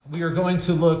We are going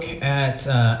to look at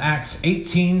Acts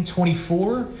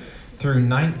 18:24 through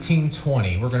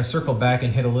 19:20. We're going to circle back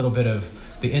and hit a little bit of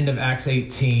the end of Acts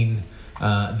 18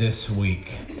 this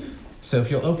week. So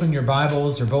if you'll open your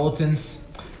Bibles or bulletins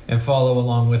and follow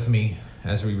along with me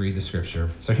as we read the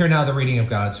scripture. So hear now the reading of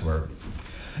God's word.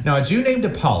 Now a Jew named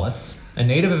Apollos, a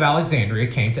native of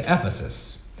Alexandria, came to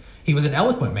Ephesus. He was an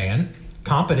eloquent man,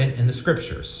 competent in the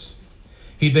scriptures.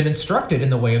 He'd been instructed in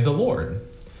the way of the Lord.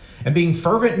 And being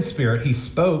fervent in spirit, he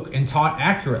spoke and taught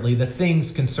accurately the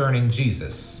things concerning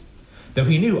Jesus, though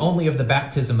he knew only of the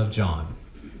baptism of John.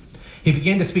 He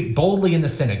began to speak boldly in the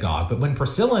synagogue, but when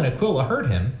Priscilla and Aquila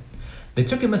heard him, they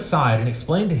took him aside and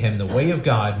explained to him the way of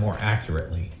God more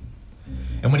accurately.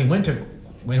 And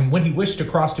when he wished to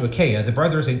cross to Achaia, the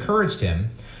brothers encouraged him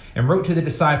and wrote to the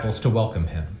disciples to welcome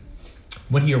him.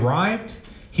 When he arrived,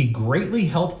 he greatly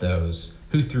helped those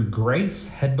who through grace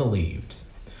had believed.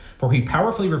 For he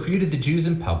powerfully refuted the Jews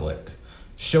in public,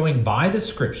 showing by the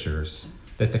scriptures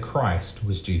that the Christ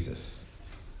was Jesus.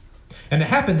 And it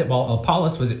happened that while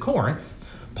Apollos was at Corinth,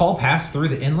 Paul passed through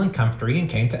the inland country and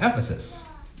came to Ephesus.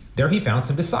 There he found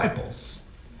some disciples.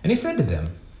 And he said to them,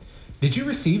 "Did you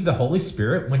receive the Holy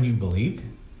Spirit when you believed?"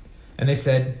 And they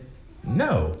said,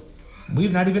 "No,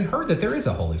 we've not even heard that there is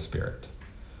a Holy Spirit."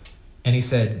 And he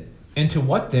said, "Into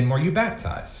what then were you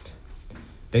baptized?"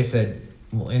 They said,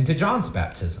 "Well, into John's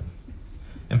baptism."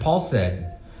 And Paul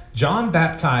said, "John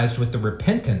baptized with the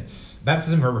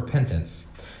baptism of repentance,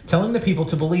 telling the people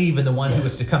to believe in the one who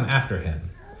was to come after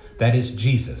him, that is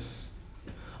Jesus."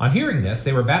 On hearing this,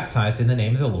 they were baptized in the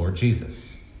name of the Lord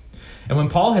Jesus. And when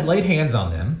Paul had laid hands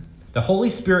on them, the Holy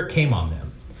Spirit came on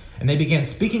them, and they began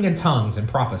speaking in tongues and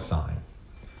prophesying.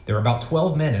 There were about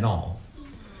 12 men in all.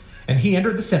 And he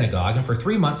entered the synagogue and for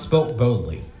 3 months spoke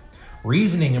boldly,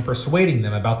 reasoning and persuading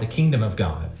them about the kingdom of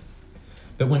God.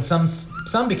 But when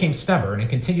some became stubborn and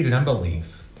continued in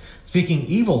unbelief, speaking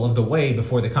evil of the way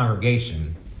before the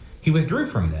congregation, he withdrew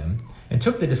from them and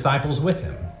took the disciples with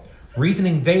him,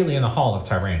 reasoning daily in the hall of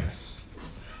Tyrannus.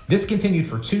 This continued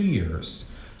for 2 years,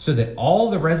 so that all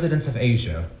the residents of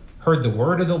Asia heard the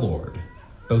word of the Lord,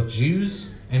 both Jews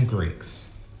and Greeks.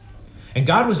 And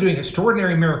God was doing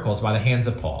extraordinary miracles by the hands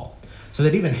of Paul, so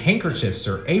that even handkerchiefs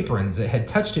or aprons that had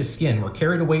touched his skin were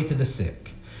carried away to the sick,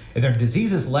 and their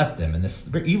diseases left them, and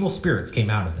the evil spirits came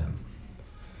out of them.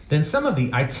 Then some of the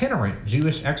itinerant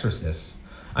Jewish exorcists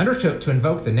undertook to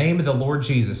invoke the name of the Lord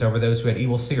Jesus over those who had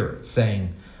evil spirits,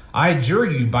 saying, "I adjure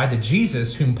you by the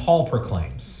Jesus whom Paul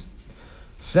proclaims."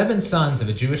 7 sons of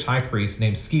a Jewish high priest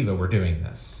named Sceva were doing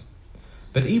this.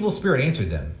 But the evil spirit answered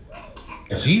them,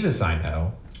 "Jesus I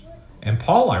know, and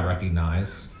Paul I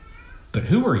recognize, but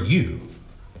who are you?"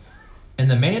 And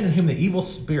the man in whom the evil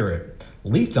spirit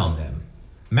leaped on them,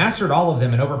 mastered all of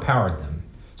them and overpowered them,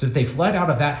 so that they fled out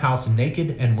of that house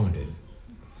naked and wounded.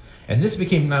 And this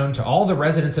became known to all the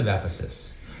residents of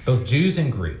Ephesus, both Jews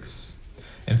and Greeks.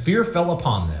 And fear fell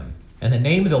upon them, and the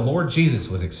name of the Lord Jesus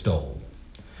was extolled.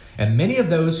 And many of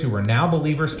those who were now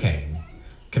believers came,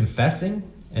 confessing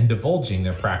and divulging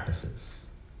their practices.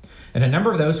 And a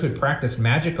number of those who had practiced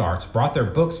magic arts brought their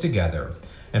books together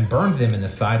and burned them in the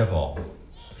sight of all.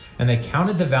 And they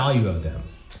counted the value of them,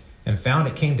 and found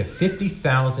it came to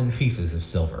 50,000 pieces of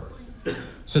silver.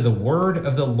 So the word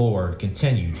of the Lord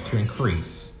continued to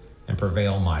increase and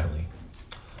prevail mightily.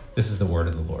 This is the word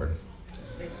of the Lord.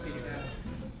 Thanks be to God.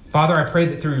 Father, I pray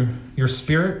that through your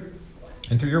Spirit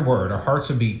and through your word, our hearts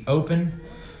would be open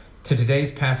to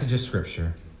today's passage of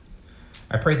Scripture.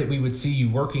 I pray that we would see you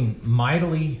working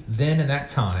mightily then in that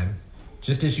time,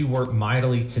 just as you work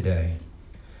mightily today.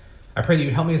 I pray that you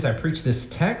would help me as I preach this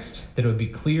text, that it would be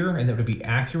clear and that it would be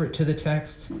accurate to the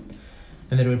text,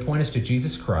 and that it would point us to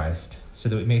Jesus Christ so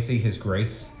that we may see his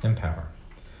grace and power.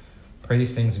 Pray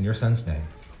these things in your Son's name.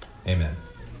 Amen.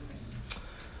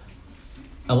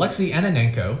 Alexei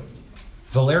Ananenko,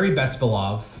 Valery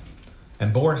Bespalov,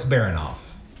 and Boris Baranov.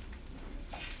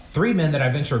 3 men that I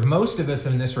venture most of us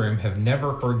in this room have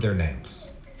never heard their names.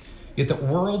 Yet the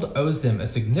world owes them a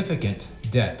significant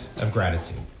debt of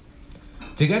gratitude.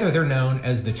 Together, they're known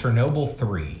as the Chernobyl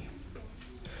Three.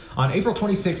 On April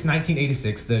 26,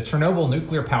 1986, the Chernobyl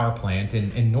nuclear power plant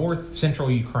in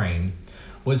north-central Ukraine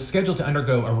was scheduled to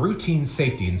undergo a routine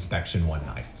safety inspection one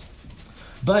night.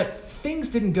 But things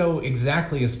didn't go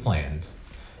exactly as planned,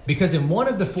 because in one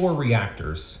of the 4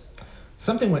 reactors,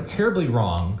 something went terribly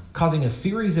wrong, causing a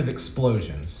series of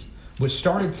explosions, which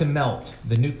started to melt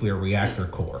the nuclear reactor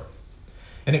core.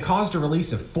 And it caused a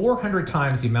release of 400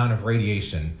 times the amount of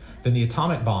radiation than the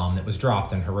atomic bomb that was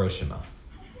dropped in Hiroshima.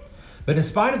 But in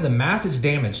spite of the massive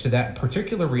damage to that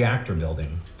particular reactor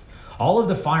building, all of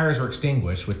the fires were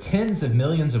extinguished with tens of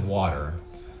millions of water,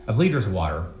 of liters of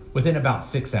water within about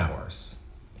 6 hours.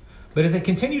 But as they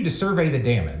continued to survey the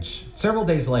damage, several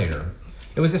days later,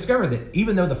 it was discovered that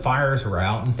even though the fires were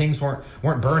out and things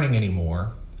weren't burning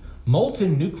anymore,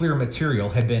 molten nuclear material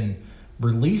had been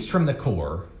released from the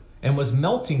core and was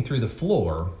melting through the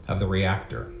floor of the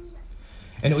reactor.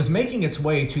 And it was making its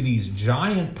way to these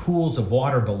giant pools of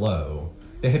water below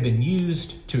that had been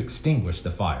used to extinguish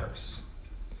the fires.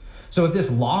 So if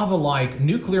this lava-like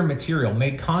nuclear material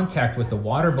made contact with the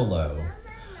water below,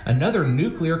 another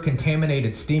nuclear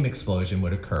contaminated steam explosion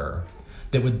would occur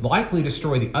that would likely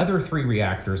destroy the other 3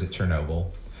 reactors at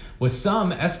Chernobyl, with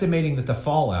some estimating that the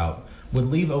fallout would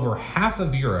leave over half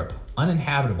of Europe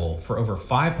uninhabitable for over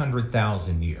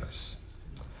 500,000 years.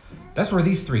 That's where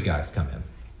these 3 guys come in.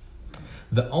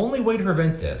 The only way to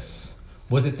prevent this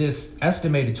was that this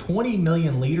estimated 20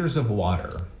 million liters of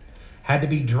water had to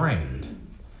be drained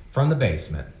from the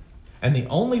basement, and the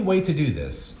only way to do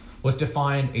this was to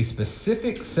find a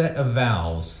specific set of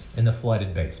valves in the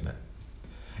flooded basement.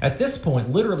 At this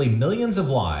point, literally millions of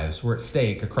lives were at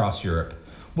stake across Europe,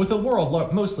 with the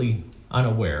world mostly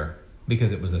unaware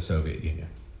because it was the Soviet Union.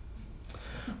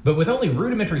 But with only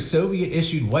rudimentary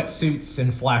Soviet-issued wetsuits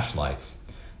and flashlights,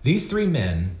 these 3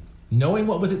 men, knowing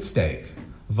what was at stake,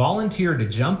 volunteered to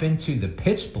jump into the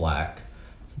pitch-black,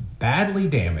 badly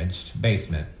damaged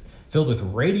basement filled with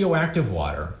radioactive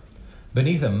water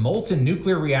beneath a molten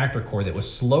nuclear reactor core that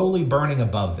was slowly burning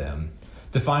above them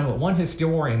to find what one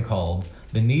historian called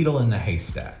the needle in the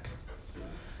haystack.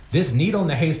 This needle in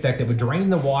the haystack that would drain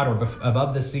the water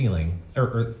above the ceiling,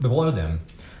 or below them,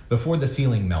 before the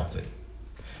ceiling melted.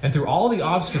 And through all the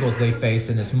obstacles they faced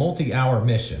in this multi-hour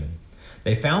mission,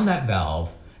 they found that valve,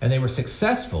 and they were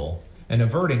successful in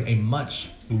averting a much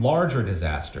larger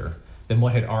disaster than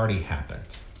what had already happened.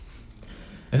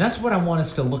 And that's what I want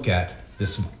us to look at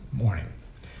this morning,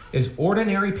 is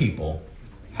ordinary people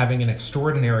having an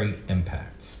extraordinary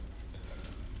impact.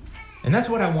 And that's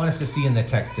what I want us to see in the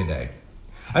text today.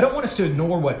 I don't want us to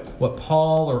ignore what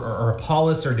Paul or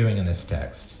Apollos are doing in this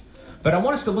text, but I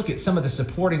want us to look at some of the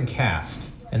supporting cast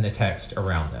in the text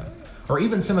around them, or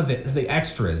even some of the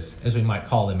extras, as we might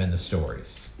call them, in the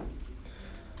stories.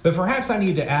 But perhaps I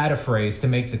need to add a phrase to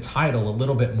make the title a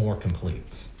little bit more complete.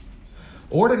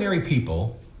 Ordinary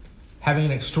people having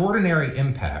an extraordinary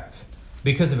impact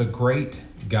because of a great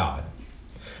God.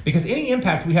 Because any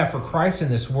impact we have for Christ in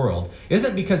this world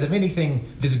isn't because of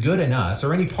anything that's good in us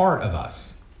or any part of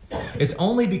us. It's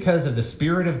only because of the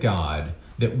Spirit of God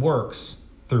that works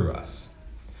through us.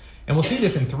 And we'll see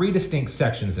this in 3 distinct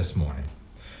sections this morning.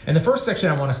 And the first section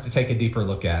I want us to take a deeper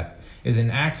look at is in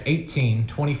Acts 18,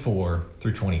 24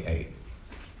 through 28.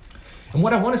 And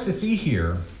what I want us to see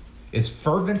here is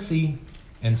fervency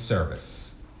and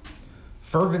service.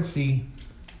 Fervency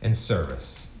and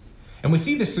service. And we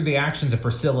see this through the actions of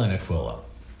Priscilla and Aquila.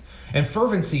 And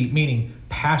fervency meaning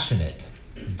passionate,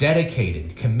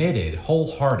 dedicated, committed,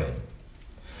 wholehearted.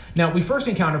 Now, we first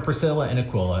encountered Priscilla and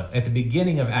Aquila at the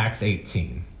beginning of Acts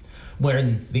 18,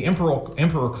 when the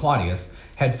Emperor Claudius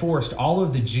had forced all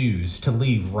of the Jews to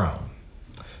leave Rome.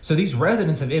 So these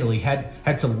residents of Italy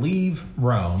had to leave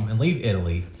Rome and leave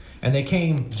Italy, and they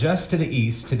came just to the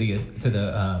east, to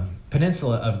the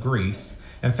peninsula of Greece,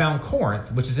 and found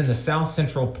Corinth, which is in the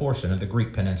south-central portion of the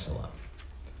Greek peninsula.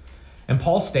 And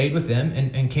Paul stayed with them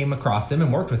and came across them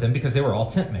and worked with them because they were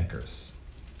all tent makers.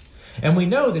 And we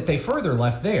know that they further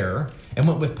left there and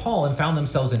went with Paul and found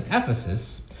themselves in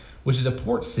Ephesus, which is a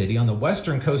port city on the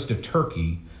western coast of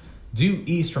Turkey, due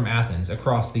east from Athens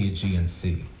across the Aegean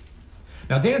Sea.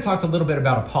 Now, Dan talked a little bit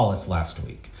about Apollos last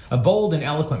week, a bold and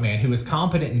eloquent man who was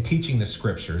competent in teaching the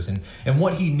scriptures and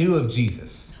what he knew of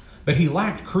Jesus, but he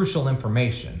lacked crucial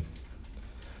information.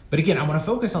 But again, I want to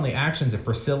focus on the actions of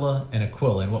Priscilla and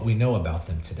Aquila and what we know about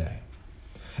them today.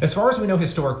 As far as we know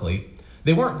historically,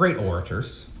 they weren't great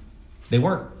orators. They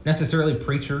weren't necessarily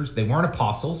preachers. They weren't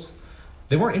apostles.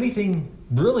 They weren't anything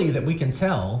really that we can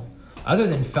tell other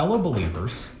than fellow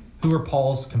believers who were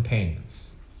Paul's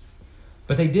companions.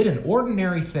 But they did an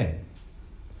ordinary thing.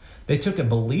 They took a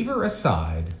believer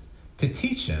aside to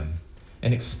teach him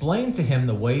and explain to him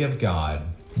the way of God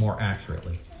more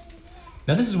accurately.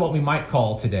 Now, this is what we might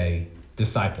call today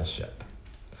discipleship.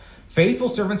 Faithful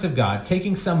servants of God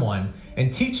taking someone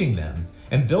and teaching them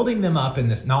and building them up in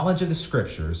this knowledge of the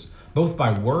scriptures, both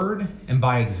by word and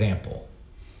by example.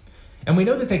 And we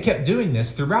know that they kept doing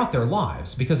this throughout their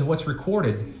lives because of what's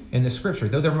recorded in the scripture,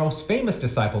 though their most famous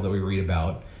disciple that we read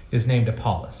about is named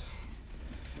Apollos.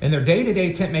 In their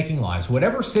day-to-day tent-making lives,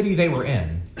 whatever city they were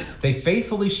in, they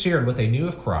faithfully shared what they knew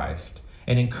of Christ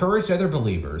and encouraged other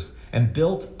believers and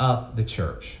built up the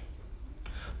church.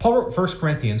 Paul wrote 1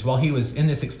 Corinthians while he was in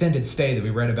this extended stay that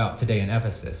we read about today in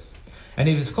Ephesus. And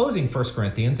he was closing 1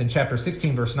 Corinthians in chapter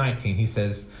 16, verse 19. He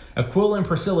says, Aquila and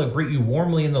Priscilla greet you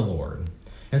warmly in the Lord,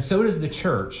 and so does the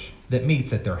church that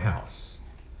meets at their house.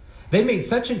 They made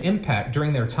such an impact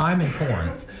during their time in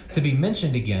Corinth to be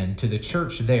mentioned again to the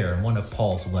church there in one of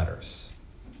Paul's letters.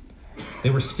 They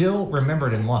were still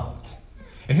remembered and loved.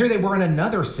 And here they were in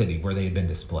another city where they had been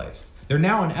displaced. They're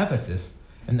now in Ephesus,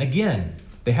 and again,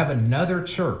 they have another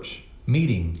church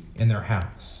meeting in their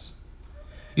house.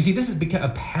 You see, this has become a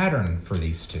pattern for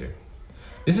these two.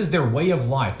 This is their way of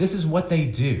life. This is what they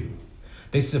do.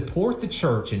 They support the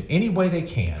church in any way they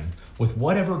can with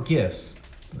whatever gifts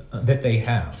that they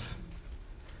have.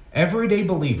 Everyday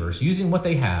believers using what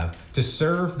they have to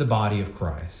serve the body of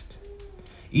Christ.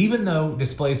 Even though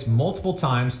displaced multiple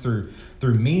times through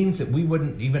means that we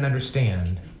wouldn't even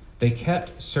understand, they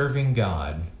kept serving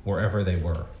God wherever they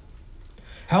were.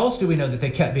 How else do we know that they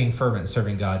kept being fervent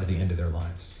serving God to the end of their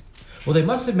lives? Well, they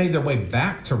must have made their way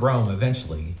back to Rome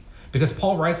eventually, because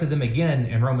Paul writes to them again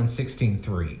in Romans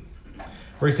 16:3,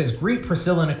 where he says, Greet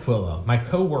Priscilla and Aquila, my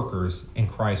co-workers in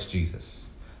Christ Jesus.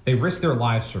 They risked their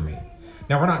lives for me.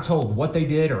 Now, we're not told what they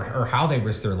did or how they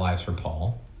risked their lives for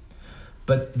Paul.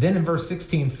 But then in verse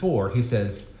 16:4, he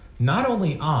says, Not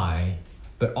only I,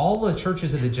 but all the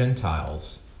churches of the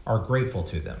Gentiles are grateful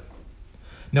to them.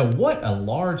 Now, what a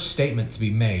large statement to be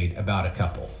made about a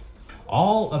couple.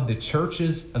 All of the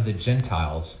churches of the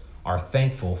Gentiles are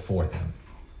thankful for them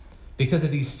because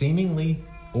of these seemingly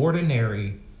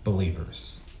ordinary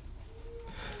believers.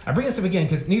 I bring this up again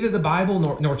because neither the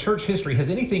Bible nor church history has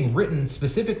anything written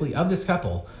specifically of this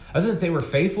couple other than they were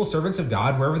faithful servants of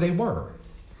God wherever they were.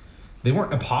 They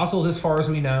weren't apostles as far as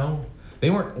we know. They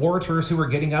weren't orators who were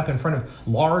getting up in front of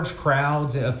large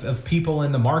crowds of people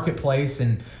in the marketplace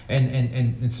and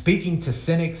speaking to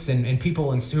cynics and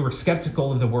people who were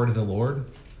skeptical of the word of the Lord.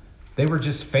 They were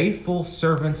just faithful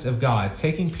servants of God,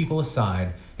 taking people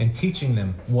aside and teaching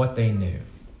them what they knew.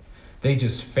 They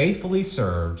just faithfully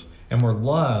served and were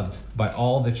loved by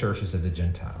all the churches of the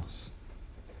Gentiles.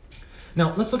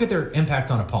 Now, let's look at their impact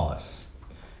on Apollos.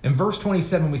 In verse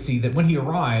 27, we see that when he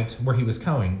arrived where he was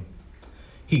going,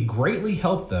 he greatly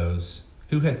helped those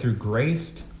who had through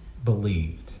grace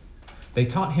believed. They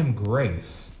taught him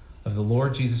grace of the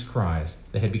Lord Jesus Christ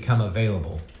that had become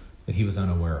available that he was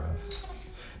unaware of.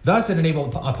 Thus, it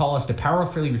enabled Apollos to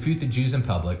powerfully refute the Jews in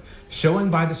public,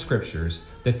 showing by the scriptures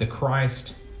that the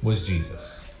Christ was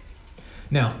Jesus.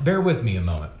 Now, bear with me a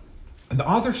moment. The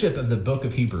authorship of the book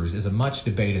of Hebrews is a much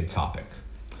debated topic.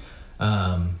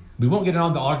 We won't get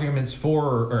on the arguments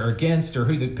for or against or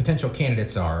who the potential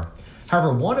candidates are.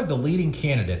 However, one of the leading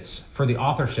candidates for the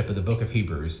authorship of the book of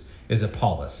Hebrews is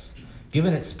Apollos,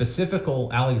 given its specific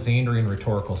Alexandrian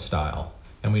rhetorical style,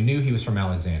 and we knew he was from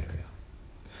Alexandria.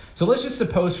 So let's just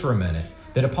suppose for a minute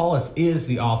that Apollos is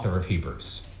the author of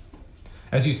Hebrews.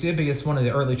 As Eusebius, one of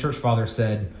the early church fathers,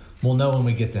 said, we'll know when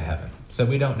we get to heaven. So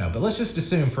we don't know, but let's just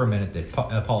assume for a minute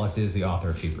that Apollos is the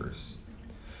author of Hebrews.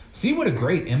 See what a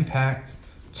great impact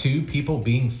to people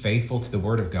being faithful to the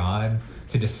Word of God,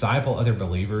 to disciple other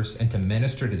believers, and to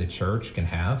minister to the church can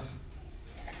have.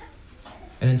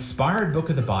 An inspired book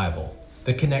of the Bible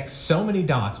that connects so many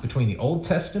dots between the Old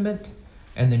Testament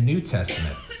and the New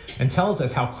Testament and tells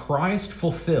us how Christ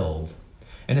fulfilled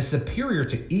and is superior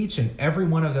to each and every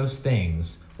one of those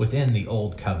things within the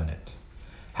Old Covenant.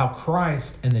 How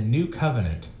Christ and the New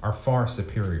Covenant are far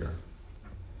superior.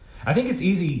 I think it's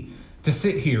easy to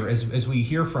sit here as we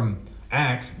hear from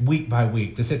Acts week by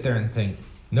week, to sit there and think,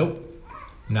 nope,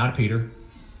 I'm not a Peter.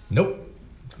 Nope,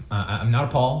 I'm not a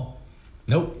Paul.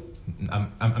 Nope,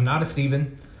 I'm not a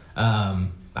Stephen.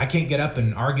 I can't get up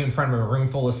and argue in front of a room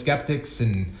full of skeptics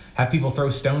and have people throw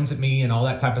stones at me and all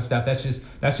that type of stuff. That's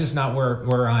just not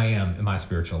where I am in my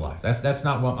spiritual life. That's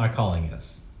not what my calling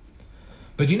is.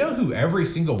 But you know who every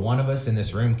single one of us in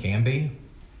this room can be?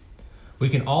 We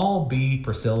can all be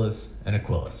Priscilla's and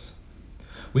Aquila's.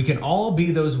 We can all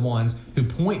be those ones who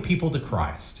point people to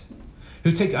Christ,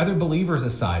 who take other believers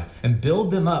aside and build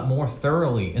them up more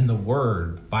thoroughly in the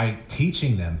Word by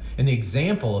teaching them in the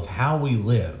example of how we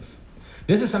live.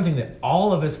 This is something that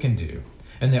all of us can do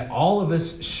and that all of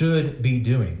us should be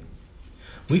doing.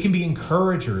 We can be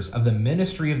encouragers of the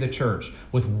ministry of the church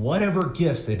with whatever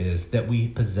gifts it is that we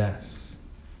possess.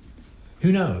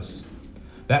 Who knows?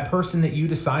 That person that you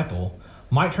disciple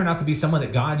might turn out to be someone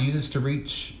that God uses to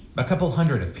reach a couple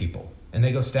hundred of people, and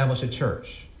they go establish a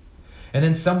church. And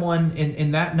then someone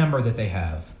in that number that they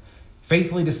have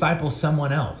faithfully disciples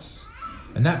someone else,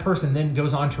 and that person then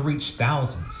goes on to reach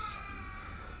thousands.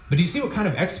 But do you see what kind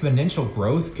of exponential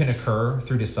growth can occur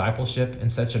through discipleship in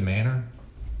such a manner?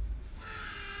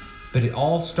 But it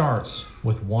all starts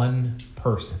with one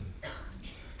person.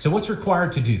 So what's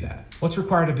required to do that? What's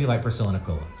required to be like Priscilla and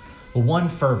Aquila? Well, one,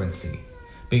 fervency,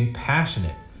 being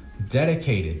passionate,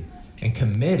 dedicated, and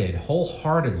committed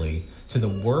wholeheartedly to the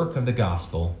work of the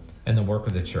gospel and the work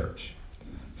of the church.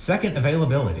 Second,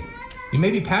 availability. You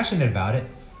may be passionate about it,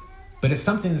 but it's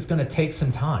something that's going to take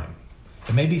some time.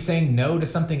 It may be saying no to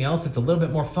something else that's a little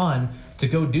bit more fun to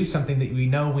go do something that we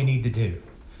know we need to do,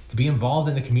 to be involved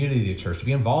in the community of the church, to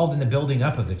be involved in the building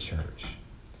up of the church.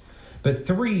 But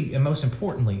three, and most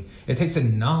importantly, it takes a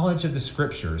knowledge of the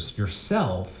scriptures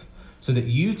yourself so that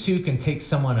you too can take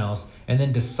someone else and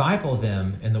then disciple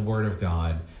them in the Word of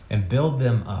God and build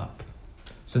them up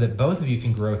so that both of you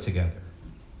can grow together.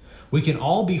 We can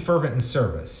all be fervent in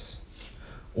service,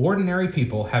 ordinary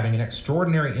people having an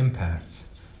extraordinary impact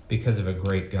because of a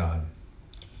great God.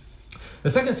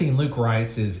 The second scene Luke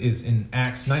writes is in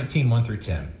Acts 19, 1 through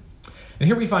 10. And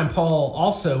here we find Paul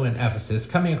also in Ephesus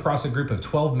coming across a group of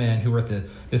 12 men who were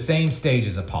at the same stage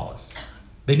as Apollos.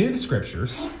 They knew the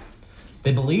scriptures,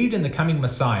 they believed in the coming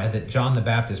Messiah that John the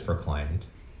Baptist proclaimed,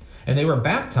 and they were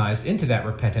baptized into that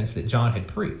repentance that John had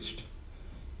preached.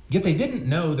 Yet they didn't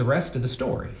know the rest of the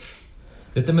story,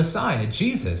 that the Messiah,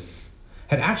 Jesus,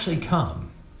 had actually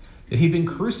come, that he'd been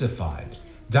crucified,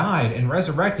 died, and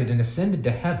resurrected and ascended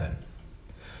to heaven,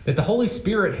 that the Holy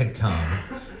Spirit had come,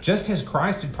 just as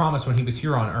Christ had promised when he was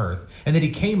here on earth, and that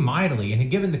he came mightily and had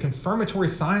given the confirmatory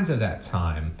signs of that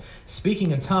time,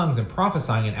 speaking in tongues and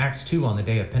prophesying in Acts 2 on the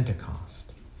day of Pentecost.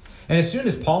 And as soon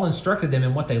as Paul instructed them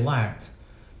in what they lacked,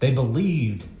 they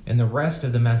believed in the rest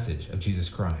of the message of Jesus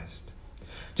Christ.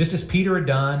 Just as Peter had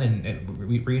done, and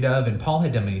we read of, and Paul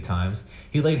had done many times,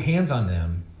 he laid hands on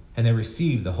them, and they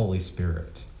received the Holy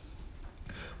Spirit.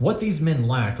 What these men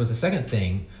lacked was the second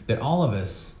thing that all of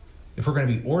us, if we're going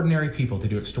to be ordinary people to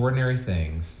do extraordinary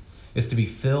things, is to be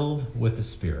filled with the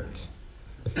Spirit,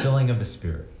 the filling of the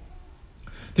Spirit.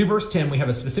 Through verse 10, we have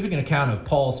a specific account of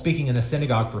Paul speaking in the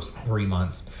synagogue for 3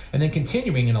 months, and then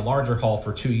continuing in a larger hall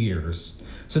for 2 years,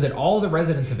 so that all the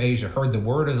residents of Asia heard the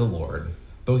word of the Lord,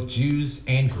 both Jews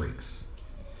and Greeks.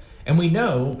 And we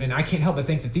know, and I can't help but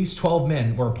think that these 12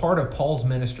 men were a part of Paul's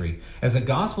ministry as the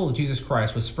gospel of Jesus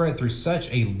Christ was spread through such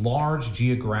a large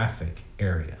geographic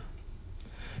area.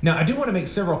 Now, I do want to make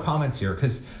several comments here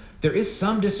because there is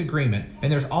some disagreement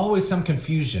and there's always some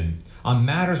confusion on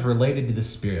matters related to the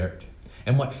Spirit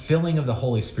and what filling of the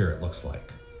Holy Spirit looks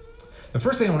like. The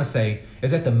first thing I want to say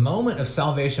is at the moment of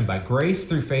salvation by grace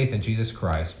through faith in Jesus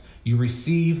Christ, you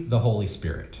receive the Holy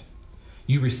Spirit.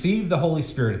 You receive the Holy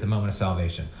Spirit at the moment of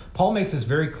salvation. Paul makes this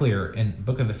very clear in the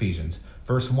book of Ephesians,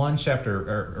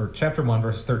 chapter 1,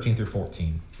 verses 13 through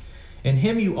 14. In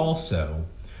him you also,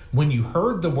 when you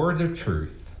heard the word of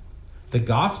truth, the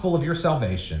gospel of your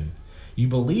salvation, you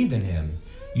believed in him,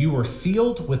 you were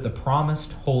sealed with the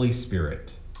promised Holy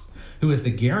Spirit, who is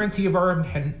the guarantee of our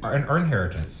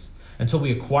inheritance until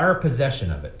we acquire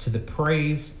possession of it to the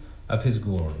praise of his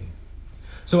glory.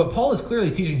 So what Paul is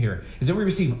clearly teaching here is that we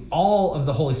receive all of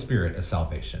the Holy Spirit as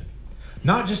salvation,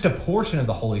 not just a portion of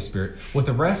the Holy Spirit, with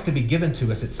the rest to be given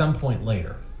to us at some point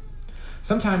later.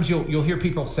 Sometimes you'll hear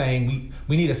people saying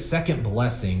we need a second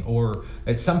blessing, or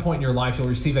at some point in your life you'll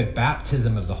receive a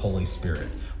baptism of the Holy Spirit,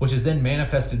 which is then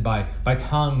manifested by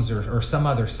tongues or some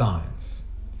other signs.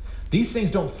 These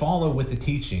things don't follow with the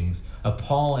teachings of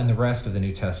Paul and the rest of the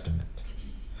New Testament.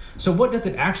 So what does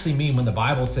it actually mean when the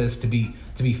Bible says to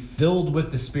be filled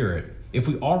with the Spirit if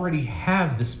we already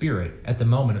have the Spirit at the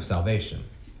moment of salvation?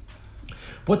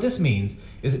 What this means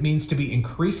is it means to be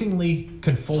increasingly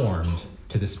conformed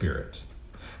to the Spirit,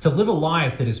 to live a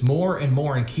life that is more and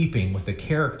more in keeping with the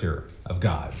character of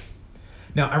God.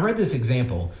 Now, I read this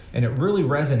example, and it really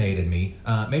resonated me,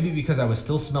 maybe because I was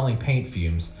still smelling paint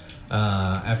fumes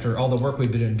after all the work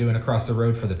we've been doing across the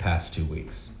road for the past 2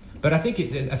 weeks. But I think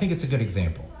it's a good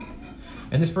example.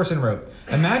 And this person wrote,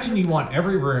 imagine you want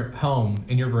every home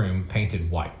in your room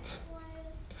painted white.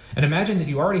 And imagine that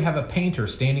you already have a painter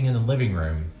standing in the living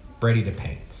room ready to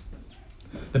paint.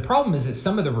 The problem is that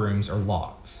some of the rooms are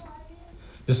locked.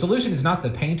 The solution is not to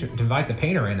invite the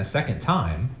painter in a second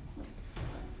time,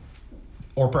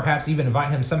 or perhaps even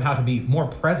invite him somehow to be more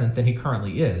present than he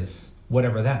currently is,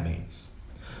 whatever that means.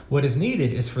 What is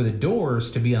needed is for the doors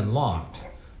to be unlocked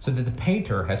so that the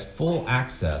painter has full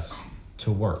access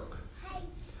to work.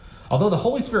 Although the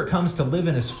Holy Spirit comes to live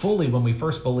in us fully when we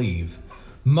first believe,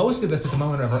 most of us at the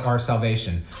moment of our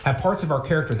salvation have parts of our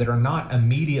character that are not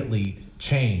immediately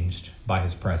changed by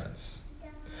his presence.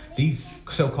 These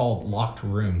so-called locked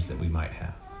rooms that we might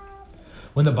have.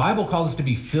 When the Bible calls us to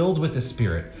be filled with the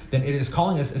Spirit, then it is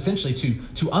calling us essentially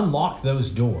to unlock those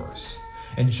doors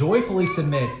and joyfully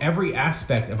submit every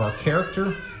aspect of our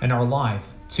character and our life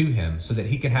to him so that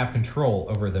he can have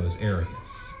control over those areas.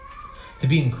 To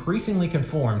be increasingly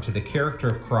conformed to the character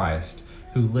of Christ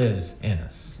who lives in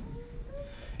us.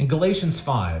 In Galatians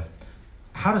 5,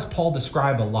 how does Paul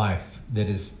describe a life that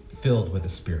is filled with the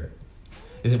Spirit?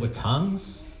 Is it with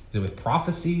tongues? Is it with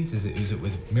prophecies? Is it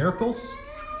with miracles?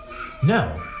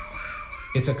 No.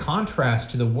 It's a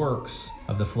contrast to the works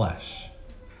of the flesh.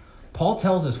 Paul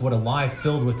tells us what a life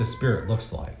filled with the Spirit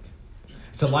looks like.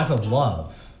 It's a life of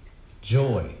love,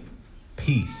 joy,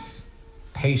 peace,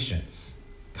 patience,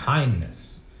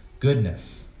 kindness,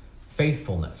 goodness,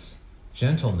 faithfulness,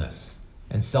 gentleness,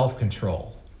 and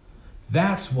self-control.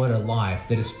 That's what a life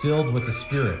that is filled with the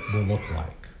Spirit will look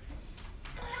like.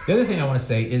 The other thing I want to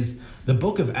say is the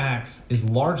book of Acts is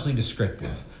largely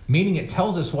descriptive, meaning it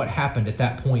tells us what happened at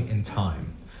that point in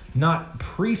time, not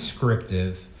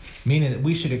prescriptive, meaning that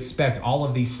we should expect all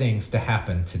of these things to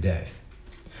happen today.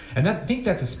 And I think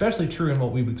that's especially true in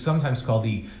what we would sometimes call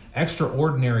the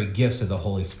extraordinary gifts of the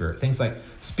Holy Spirit. Things like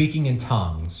speaking in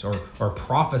tongues or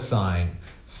prophesying,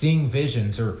 seeing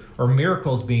visions, or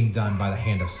miracles being done by the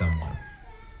hand of someone.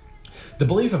 The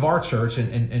belief of our church,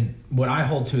 and what I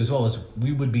hold to as well, is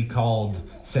we would be called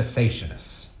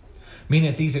cessationists,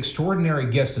 meaning that these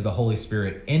extraordinary gifts of the Holy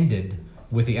Spirit ended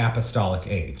with the apostolic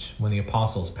age, when the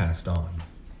apostles passed on.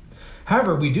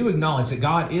 However, we do acknowledge that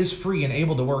God is free and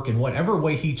able to work in whatever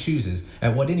way he chooses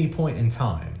at any point in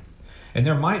time. And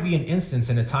there might be an instance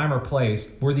in a time or place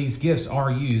where these gifts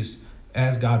are used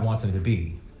as God wants them to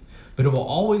be. But it will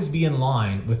always be in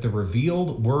line with the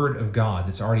revealed word of God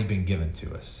that's already been given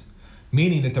to us.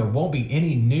 Meaning that there won't be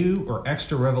any new or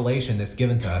extra revelation that's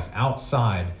given to us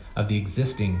outside of the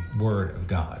existing word of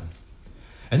God.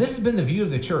 And this has been the view of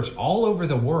the church all over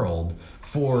the world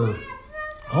for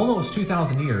almost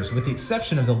 2,000 years, with the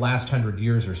exception of the last 100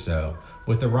 years or so,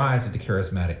 with the rise of the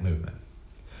charismatic movement.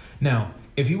 Now,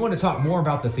 if you want to talk more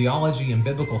about the theology and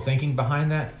biblical thinking behind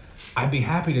that, I'd be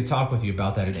happy to talk with you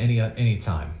about that at any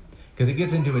time, because it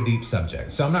gets into a deep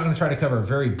subject. So I'm not going to try to cover a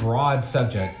very broad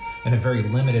subject in a very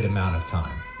limited amount of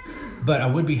time, but I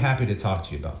would be happy to talk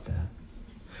to you about that.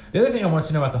 The other thing I want us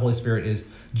to know about the Holy Spirit is,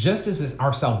 just as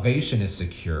our salvation is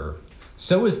secure,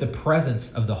 so is the presence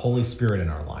of the Holy Spirit in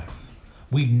our life.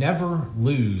 We never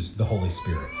lose the Holy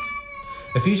Spirit.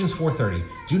 Ephesians 4:30,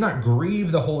 do not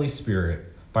grieve the Holy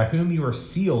Spirit, by whom you are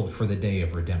sealed for the day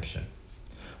of redemption.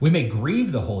 We may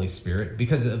grieve the Holy Spirit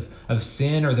because of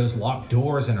sin or those locked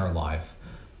doors in our life,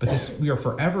 but we are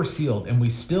forever sealed and we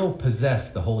still possess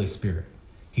the Holy Spirit.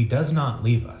 He does not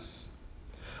leave us.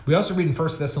 We also read in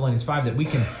 1 Thessalonians 5 that we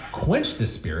can quench the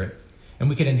Spirit and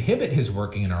we can inhibit his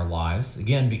working in our lives,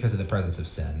 again, because of the presence of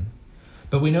sin.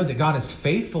 But we know that God is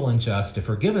faithful and just to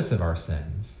forgive us of our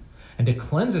sins and to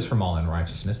cleanse us from all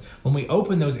unrighteousness when we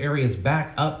open those areas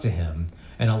back up to him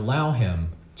and allow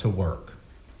him to work.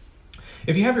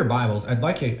 If you have your Bibles, I'd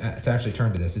like you to actually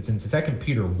turn to this. It's in 2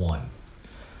 Peter 1.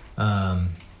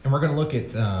 And we're going to look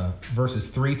at verses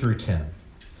 3 through 10.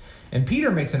 And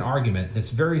Peter makes an argument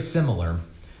that's very similar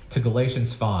to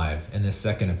Galatians 5 in this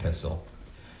second epistle.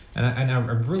 And I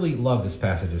really love this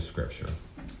passage of Scripture.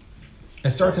 It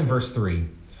starts in verse 3.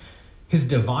 His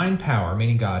divine power,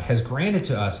 meaning God, has granted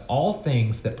to us all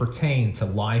things that pertain to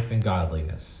life and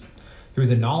godliness, through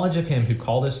the knowledge of him who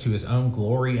called us to his own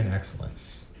glory and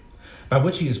excellence, by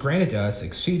which he has granted to us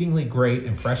exceedingly great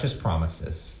and precious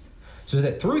promises, so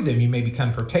that through them you may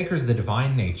become partakers of the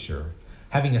divine nature,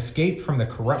 having escaped from the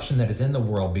corruption that is in the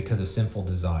world because of sinful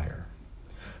desire.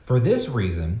 For this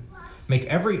reason, make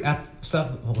every effort to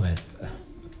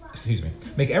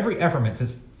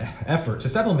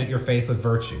supplement your faith with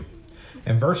virtue,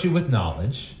 and virtue with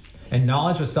knowledge, and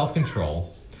knowledge with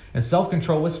self-control, and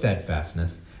self-control with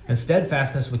steadfastness, and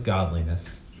steadfastness with godliness,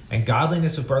 and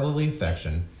godliness with brotherly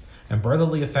affection, and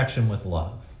brotherly affection with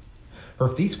love. For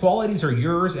if these qualities are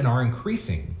yours and are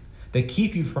increasing, they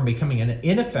keep you from becoming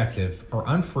ineffective or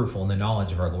unfruitful in the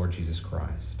knowledge of our Lord Jesus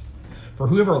Christ. For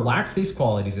whoever lacks these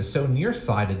qualities is so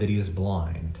nearsighted that he is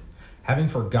blind, having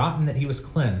forgotten that he was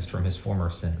cleansed from his former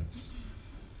sins.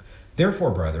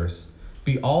 Therefore, brothers,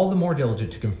 be all the more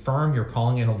diligent to confirm your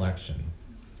calling and election.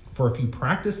 For if you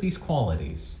practice these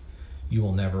qualities, you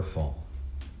will never fall.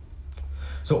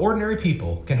 So ordinary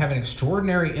people can have an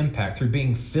extraordinary impact through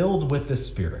being filled with the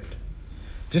Spirit.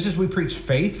 Just as we preach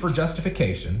faith for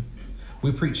justification,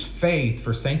 we preach faith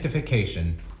for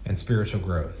sanctification and spiritual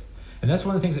growth. And that's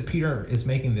one of the things that Peter is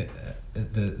making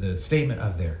the statement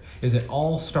of there, is it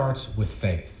all starts with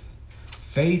faith.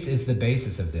 Faith is the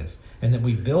basis of this, and that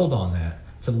we build on that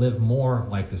to live more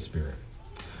like the Spirit.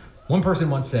 One person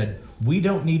once said, we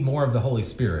don't need more of the Holy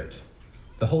Spirit.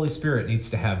 The Holy Spirit needs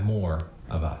to have more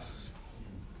of us.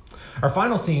 Our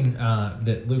final scene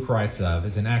that Luke writes of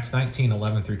is in Acts 19,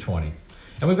 11 through 20.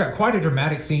 And we've got quite a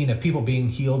dramatic scene of people being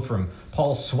healed from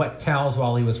Paul's sweat towels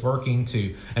while he was working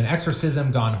to an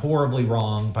exorcism gone horribly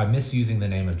wrong by misusing the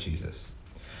name of Jesus.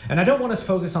 And I don't want us to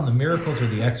focus on the miracles or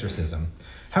the exorcism.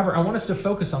 However, I want us to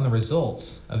focus on the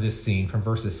results of this scene from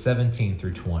verses 17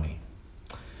 through 20.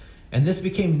 And this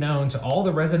became known to all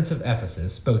the residents of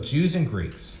Ephesus, both Jews and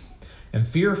Greeks, and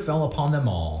fear fell upon them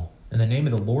all, and the name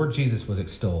of the Lord Jesus was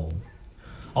extolled.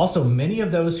 Also, many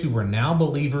of those who were now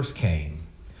believers came,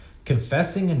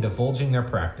 confessing and divulging their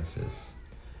practices.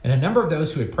 And a number of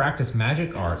those who had practiced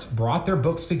magic arts brought their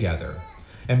books together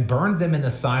and burned them in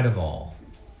the sight of all.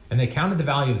 And they counted the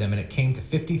value of them, and it came to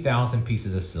 50,000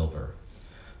 pieces of silver.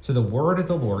 So the word of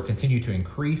the Lord continued to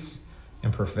increase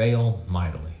and prevail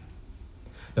mightily.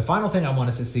 The final thing I want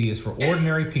us to see is for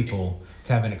ordinary people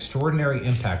to have an extraordinary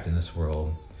impact in this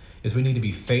world is we need to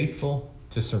be faithful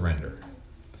to surrender.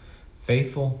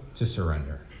 Faithful to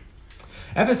surrender.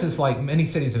 Ephesus, like many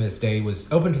cities of its day, was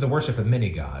open to the worship of many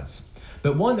gods,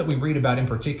 but one that we read about in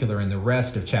particular in the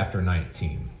rest of chapter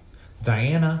 19,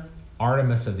 Diana,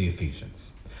 Artemis of the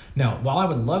Ephesians. Now, while I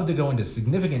would love to go into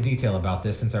significant detail about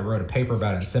this since I wrote a paper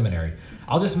about it in seminary,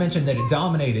 I'll just mention that it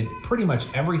dominated pretty much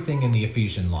everything in the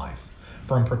Ephesian life,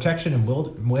 from protection in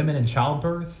women in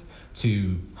childbirth,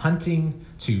 to hunting,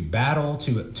 to battle,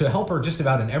 to help her just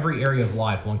about in every area of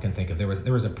life one can think of. There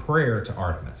was a prayer to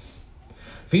Artemis.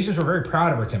 Ephesians were very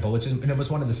proud of her temple, and it was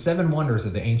one of the 7 wonders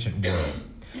of the ancient world.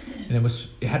 And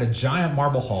it had a giant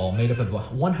marble hall made up of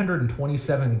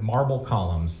 127 marble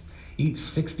columns, each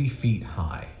 60 feet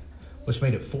high, which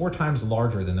made it 4 times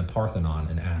larger than the Parthenon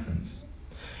in Athens.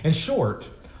 In short,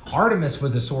 Artemis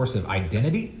was a source of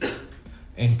identity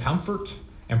and comfort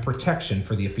and protection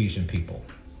for the Ephesian people.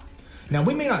 Now,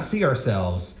 we may not see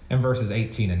ourselves in verses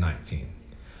 18 and 19,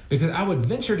 because I would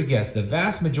venture to guess the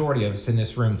vast majority of us in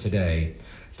this room today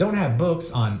don't have books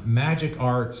on magic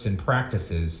arts and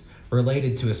practices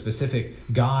related to a specific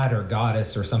god or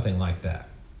goddess or something like that.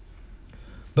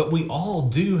 But we all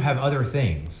do have other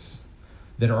things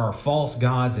that are our false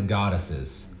gods and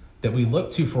goddesses that we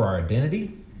look to for our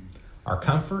identity, our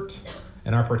comfort,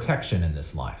 and our protection in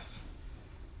this life.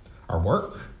 Our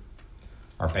work,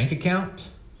 our bank account,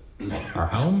 our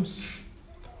homes,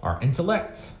 our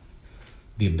intellect,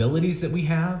 the abilities that we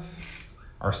have,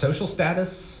 our social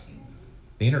status,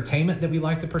 the entertainment that we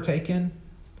like to partake in,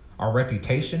 our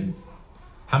reputation,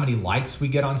 how many likes we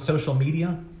get on social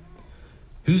media,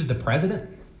 who's the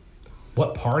president,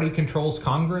 what party controls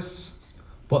Congress,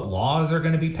 what laws are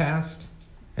going to be passed,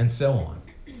 and so on.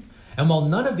 And while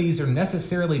none of these are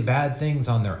necessarily bad things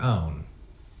on their own,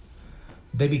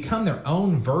 they become their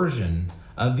own version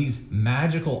of these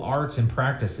magical arts and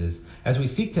practices as we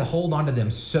seek to hold onto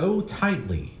them so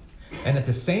tightly and at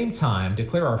the same time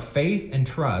declare our faith and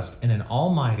trust in an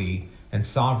almighty and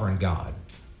sovereign God.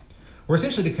 We're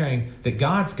essentially declaring that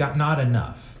God's not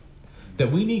enough,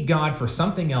 that we need God for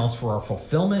something else for our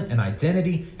fulfillment and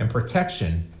identity and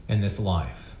protection in this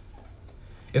life.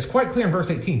 It's quite clear in verse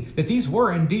 18 that these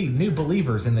were indeed new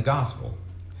believers in the gospel,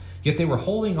 yet they were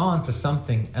holding on to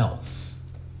something else.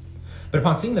 But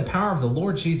upon seeing the power of the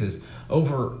Lord Jesus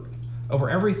over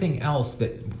everything else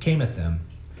that came at them,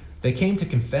 they came to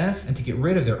confess and to get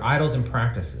rid of their idols and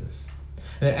practices.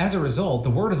 And that as a result, the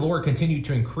word of the Lord continued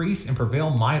to increase and prevail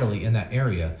mightily in that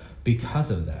area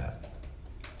because of that.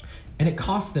 And it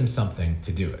cost them something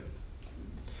to do it.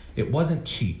 It wasn't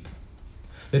cheap.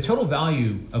 The total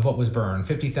value of what was burned,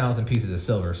 50,000 pieces of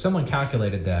silver, someone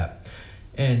calculated that,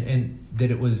 and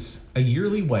that it was a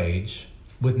yearly wage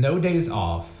with no days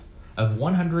off of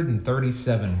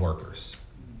 137 workers.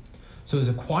 So it was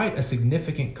quite a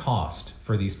significant cost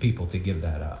for these people to give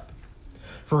that up.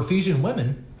 For Ephesian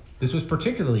women, this was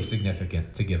particularly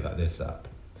significant to give this up.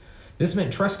 This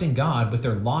meant trusting God with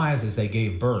their lives as they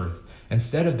gave birth,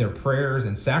 instead of their prayers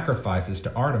and sacrifices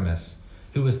to Artemis,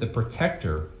 who was the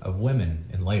protector of women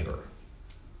in labor.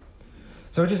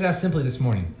 So I just asked simply this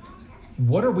morning,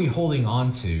 what are we holding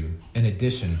on to in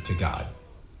addition to God?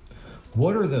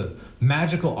 What are the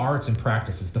magical arts and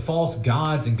practices, the false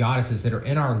gods and goddesses that are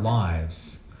in our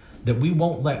lives that we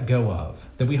won't let go of,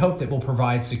 that we hope that will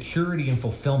provide security and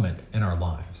fulfillment in our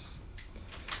lives?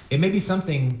 It may be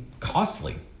something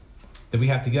costly that we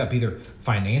have to give up, either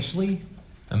financially,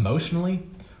 emotionally,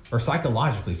 or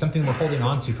psychologically, something we're holding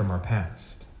on to from our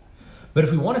past. But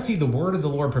if we want to see the word of the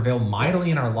Lord prevail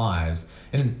mightily in our lives,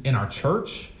 in our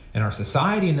church, in our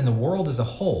society, and in the world as a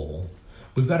whole,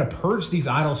 we've got to purge these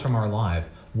idols from our life,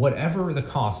 whatever the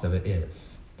cost of it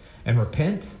is, and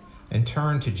repent and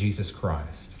turn to Jesus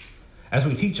Christ. As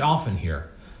we teach often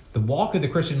here, the walk of the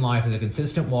Christian life is a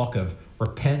consistent walk of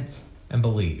repent and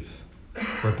believe.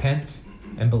 Repent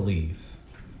and believe.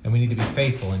 And we need to be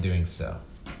faithful in doing so.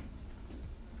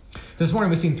 This morning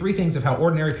we've seen three things of how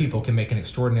ordinary people can make an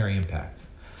extraordinary impact.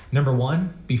 Number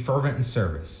one, be fervent in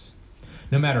service.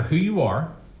 No matter who you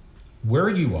are, where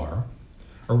you are,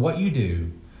 or what you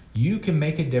do, you can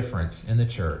make a difference in the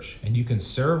church, and you can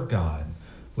serve God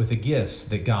with the gifts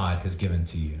that God has given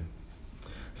to you.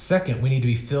 Second, we need to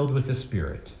be filled with the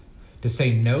Spirit, to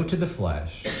say no to the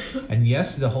flesh and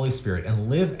yes to the Holy Spirit, and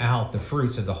live out the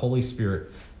fruits of the Holy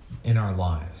Spirit in our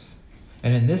lives.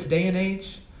 And in this day and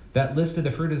age, that list of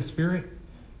the fruit of the Spirit,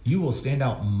 you will stand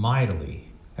out mightily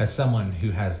as someone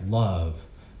who has love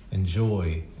and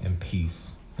joy and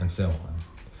peace and so on.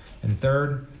 And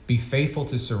third, be faithful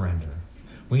to surrender.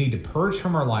 We need to purge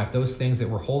from our life those things that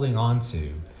we're holding on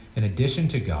to in addition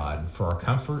to God for our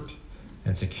comfort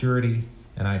and security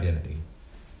and identity.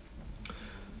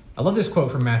 I love this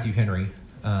quote from Matthew Henry,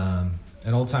 an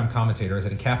old-time commentator, as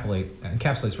it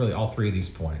encapsulates really all three of these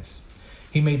points.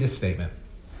 He made this statement: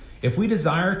 if we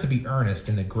desire to be earnest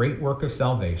in the great work of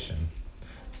salvation,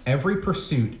 every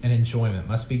pursuit and enjoyment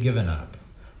must be given up,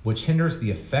 which hinders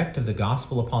the effect of the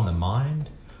gospel upon the mind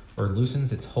or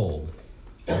loosens its hold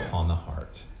upon the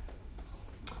heart.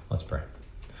 Let's pray.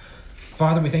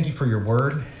 Father, we thank you for your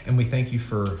word, and we thank you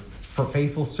for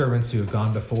faithful servants who have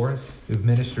gone before us, who have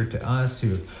ministered to us,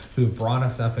 who have brought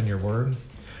us up in your word.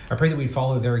 I pray that we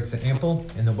follow their example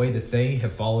in the way that they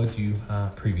have followed you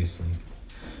previously.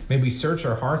 May we search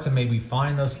our hearts, and may we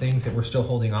find those things that we're still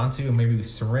holding on to, and may we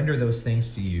surrender those things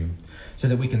to you so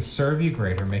that we can serve you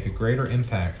greater, make a greater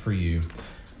impact for you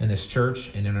in this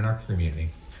church and in our community.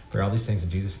 Pray all these things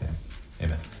in Jesus' name.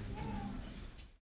 Amen.